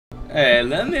Hey,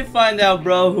 let me find out,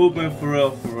 bro. Hooping for real,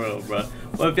 bro.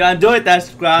 Well, if y'all enjoyed that,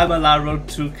 subscribe. A lot of road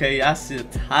 2K. Y'all see the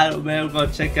title, man. We're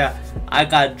gonna check out. I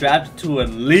got drafted to a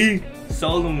league.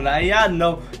 Solo. Now, y'all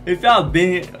know, if y'all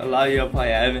been here, a lot of y'all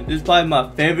probably haven't. This is probably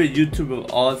my favorite YouTuber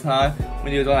of all time.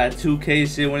 When he was on that 2K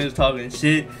shit, when he was talking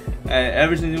shit. And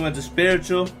ever since he went to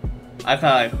spiritual, I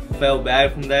kind of like fell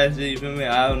back from that shit. You feel me?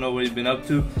 I don't know what he's been up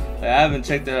to. Like, I haven't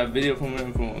checked out a video from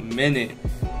him for a minute.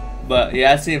 But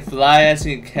yeah, I seen Fly, I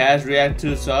seen Cash react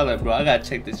to it, so I was like, bro, I gotta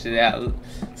check this shit out.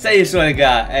 Say you swear to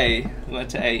God, hey,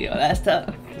 yo, that's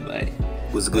tough. Like,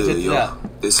 what's good, yo?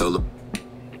 This solo.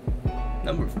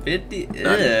 Number 50?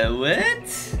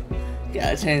 What?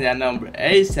 Gotta change that number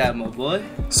ASAP, my boy.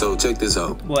 So check this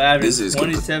out. Boy, average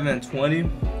 27 and 20.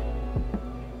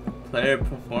 Player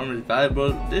performance value,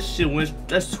 bro. This shit went.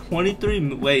 That's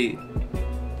 23. Wait,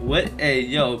 what? Hey,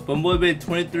 yo, boy made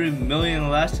 23 million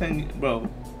last time, bro.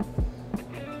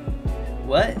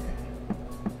 What?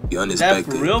 You unexpected.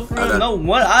 Is that for real? No,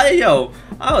 what? I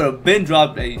would have been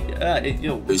dropped a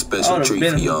yo. Very special treat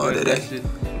for y'all today.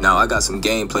 Now I got some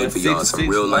gameplay for y'all, some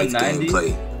real life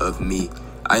gameplay of me.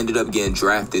 I ended up getting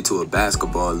drafted to a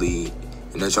basketball league,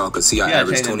 and as y'all can see, I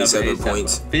averaged 27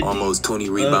 points, almost 20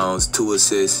 rebounds, 2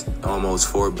 assists, almost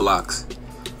 4 blocks.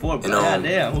 And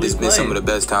it's been some of the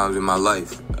best times in my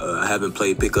life. I haven't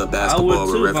played pickup basketball. I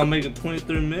would too if I'm making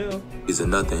 23 mil. It's a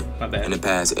nothing in the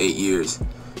past 8 years,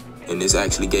 and this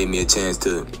actually gave me a chance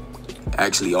to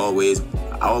I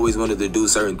always wanted to do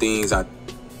certain things.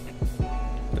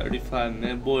 35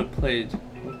 minute boy played.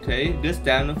 Okay, this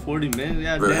down to 40 minutes.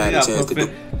 Yeah, had a chance to do.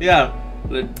 Yeah,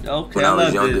 okay. When I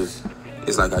was younger,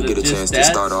 it's like I get a chance to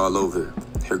start all over.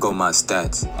 Here go my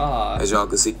stats. As y'all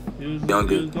can see,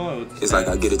 younger, it's like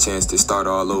I get a chance to start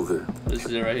all over. This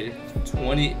is it right here.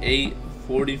 28,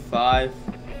 45.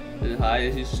 The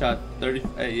highest he shot 30.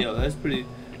 Hey, yo, that's pretty.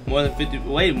 More than 50.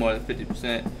 Way more than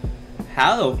 50%.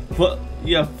 How the fuck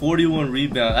you have 41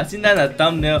 rebounds? I seen that in a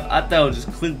thumbnail. I thought it was just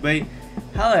clickbait.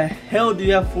 How the hell do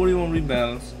you have 41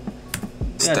 rebounds?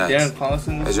 You got Darren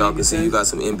Collison. As y'all can see, you got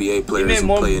some NBA players who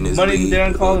play in this league.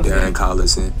 Darren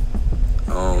Collison.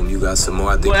 You got some more.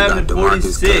 I think you got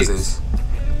DeMarcus Cousins.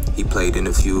 He played in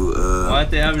a few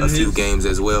games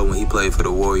as well when he played for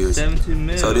the Warriors.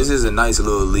 So this is a nice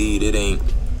little lead.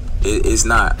 It's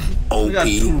not OP, but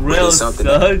it's something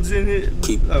that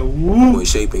keep in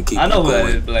shape and keep going. I know what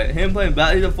it is, but him playing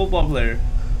basketball, he's a football player.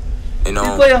 And he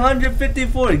played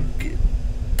 154.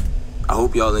 I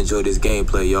hope y'all enjoy this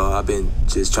gameplay, y'all. I've been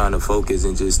just trying to focus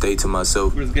and just stay to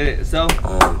myself. Let's get it. So,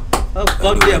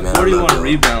 fuck yeah, 41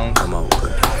 rebounds. Come on, bro.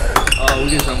 Oh, we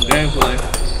get some gameplay.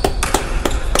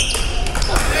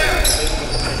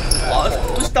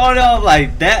 We started off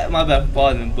like that. My bad for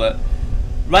pausing, but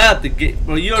right out the gate,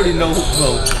 bro, you already know who,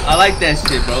 bro. I like that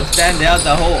shit, bro. Stand out,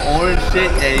 the whole orange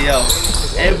shit. Hey, yo.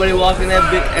 Everybody walking that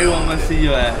bitch, everyone gonna see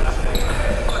your ass.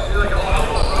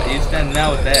 You standing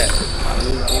out with that.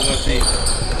 We're gonna see.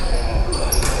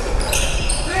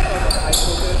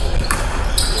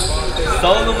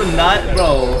 Solo or not, bro.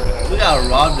 We got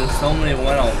robbed of so many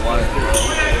one-on-ones, bro.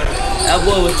 That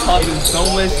boy was talking so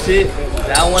much shit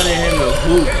that I wanted him to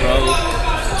hoop, bro.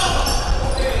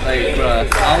 Like, bro,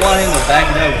 I want him to back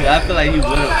it up because I feel like he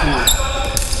would have too.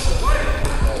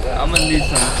 I'm gonna need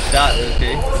some shots,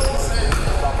 okay?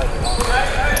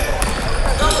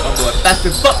 I'm going fast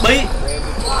as fuck, mate.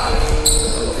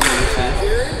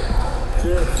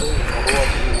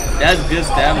 That's good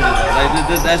stamina, though.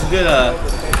 Like, that's good.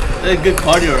 That's good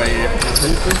cardio right here.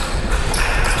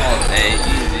 Oh, hey,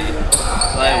 easy.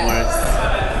 Light works.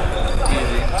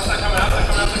 Easy.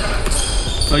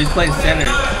 So he's playing center.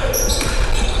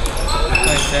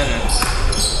 Center.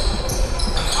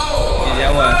 Yeah,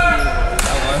 that one.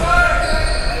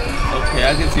 Okay,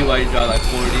 I can see why you draw like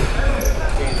 40.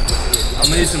 I'm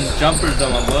gonna need some jumpers though,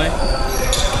 my boy. I'm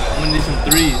gonna need some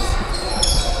threes.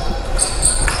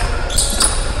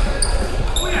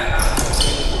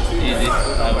 Easy.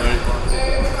 That works.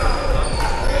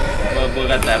 Boy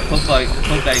got that putback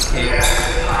kick.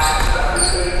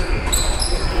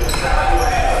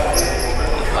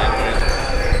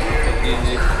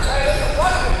 Easy.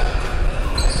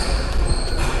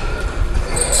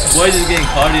 Boy just getting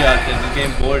cardio out there, just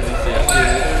getting bored and shit.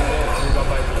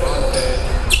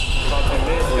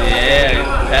 Oh yeah,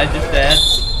 pad your stats,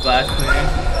 flash clean.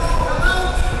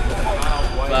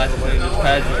 Flash clean, just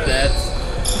pad your stats.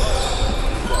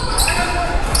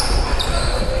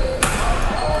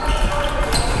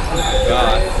 Oh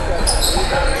god.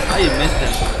 How you missed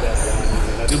him?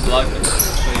 Good block.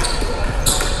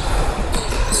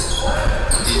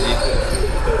 Easy.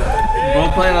 Bro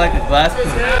playing like a glass clean.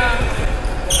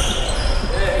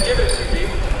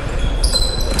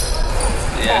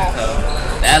 Yeah, so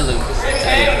that looks.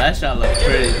 Hey, that shot look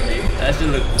pretty. That shit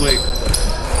look quick.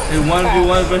 His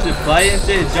 1v1 versus play and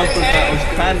shit, jumper was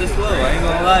kinda slow. I ain't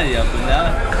gonna lie to you, but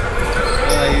now,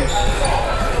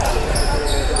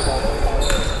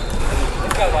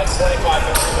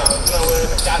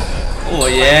 oh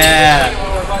yeah,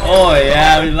 oh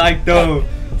yeah, we like those.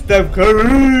 Steph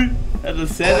Curry at the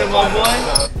center, my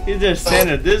boy. He's their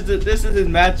center. This is his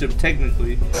matchup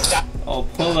technically. Oh,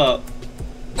 pull up.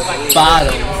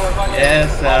 Bottom.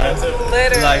 Yes, sir.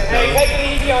 Literally. Like those. Take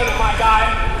it easy on him, my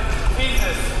guy.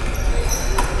 Jesus.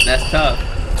 That's tough.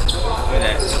 Look at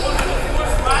that.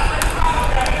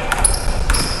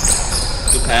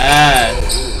 Good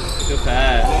pass. Good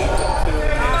pass.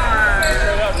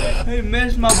 Hey,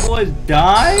 miss, my boy's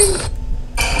dying?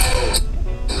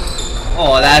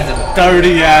 Oh, that's a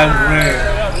dirty ass rim.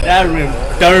 That rim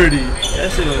dirty.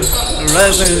 That shit was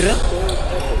relevant.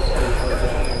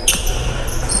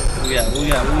 We got.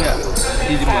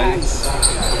 Easy money.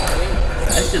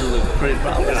 That shit look pretty,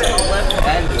 bro. I'm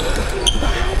left-handed.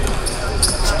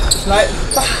 Like,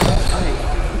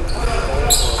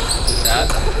 shot.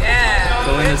 Yeah.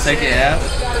 Go in the second half.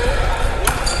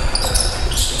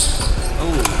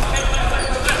 Oh.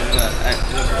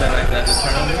 Play like that to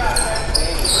turn over.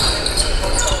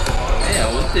 Damn,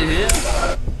 what the hell?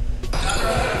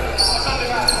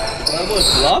 That was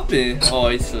flopping. Oh,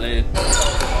 he slid.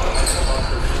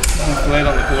 He slid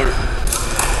on the quarter.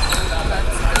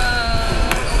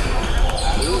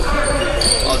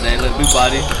 Oh, dang, look,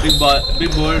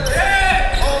 big board.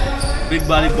 Big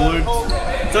body board.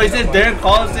 So he says Darren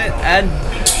Collison and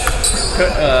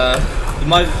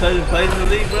DeMarcus Cousins played in the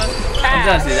league, bro. I'm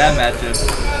trying to see that matchup.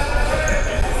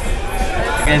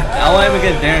 I want him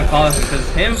against Darren Collison because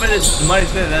him versus DeMarcus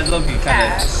Smith, that's low-key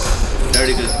kind of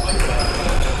dirty good.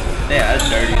 Yeah, that's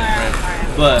dirty, right?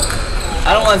 But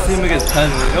I don't want to see him against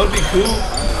Cousins. It would be cool,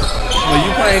 but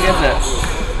you playing against an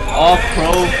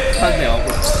all-pro,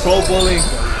 pro bowling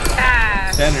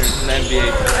center in the NBA.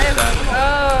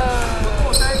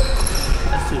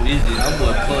 That's too easy. My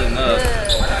boy pulling up.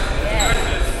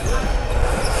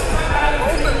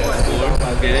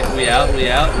 I'll get it. We out.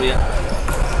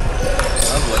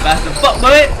 Oh boy, fast the fuck,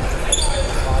 boy!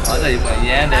 Oh, I thought you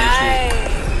playing that shit.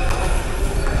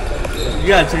 You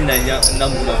gotta change that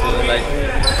number up, boy. Like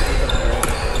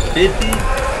 50.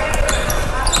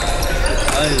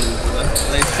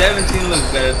 Like 17 looks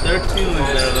better, 13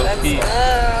 looks better, low key.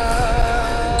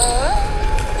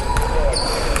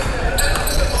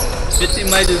 50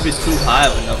 might just be too high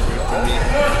of a number for me.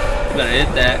 You better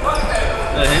hit that.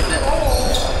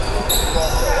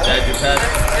 Stat your pass.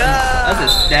 That's a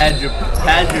stat your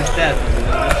stats.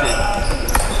 Shit.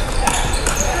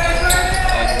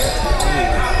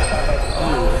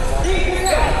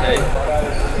 Okay.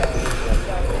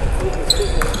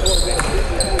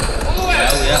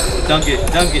 Yeah. Dunk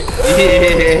it.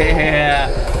 Yeah.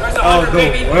 Oh, go away.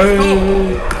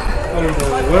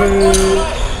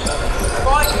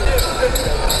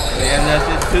 Man, that's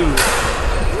it too.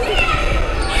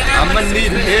 I'm gonna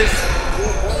need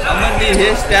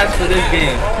his stats for this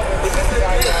game.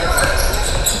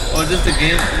 Or just the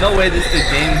game. No way, this is the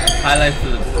game highlights for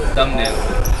the thumbnail.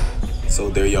 So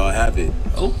there y'all have it.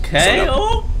 Okay.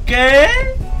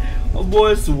 My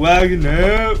boy's swagging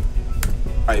up.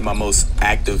 Alright, my most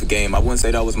active game. I wouldn't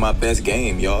say that was my best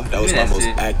game, y'all. That was my most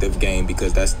active game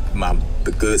because that's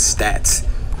the good stats.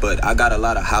 But I got a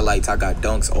lot of highlights. I got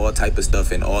dunks, all type of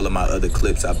stuff in all of my other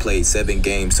clips. I played 7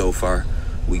 games so far.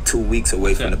 We 2 weeks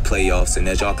away from the playoffs, and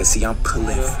as y'all can see, I'm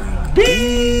pulling from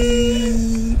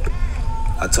deep.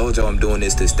 I told y'all I'm doing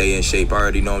this to stay in shape. I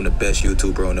already know I'm the best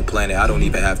YouTuber on the planet. I don't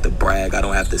even have to brag. I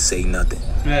don't have to say nothing.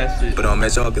 But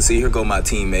as y'all can see, here go my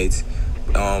teammates.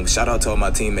 Shout out to all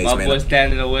my teammates, man. My boy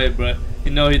standing away, bro.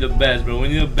 You know he's the best, bro. When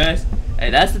you're the best,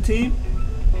 hey, that's the team.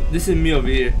 This is me over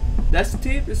here. That's the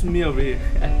team. This is me over here.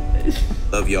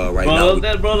 Love y'all right now.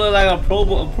 That bro look like a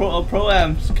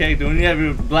pro-am character. When you have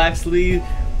your black sleeve,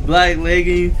 black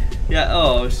leggings. Yeah.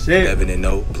 Oh shit. Evan and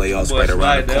No playoffs right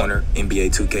around the corner. NBA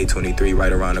 2K23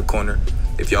 right around the corner.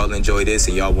 If y'all enjoy this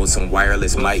and y'all want some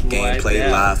wireless mic gameplay,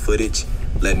 live footage,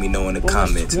 let me know in the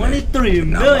comments. 23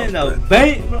 million of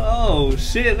bank, bro. Oh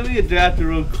shit. Let me get drafted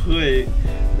real quick.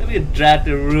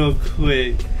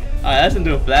 Alright, let's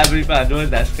do a flat video. If I enjoyed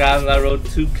that, subscribe, I wrote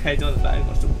 2K on the back.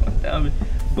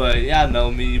 But y'all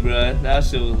know me, bro. That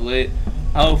shit was lit.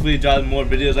 Hopefully, drop more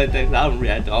videos like that. Cause I don't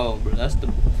react to all of them, bro. That's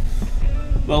the.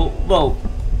 Bro,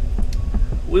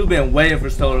 we've been waiting for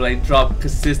Solar to like drop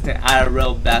consistent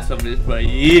IRL basketball videos for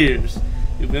years.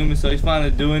 You feel me? So he's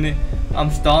finally doing it. I'm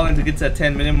stalling to get to that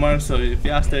 10-minute mark. So if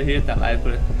y'all still here, hit that like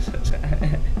button.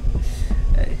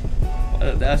 Hey,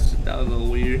 That was a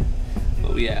little weird.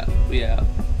 But we out.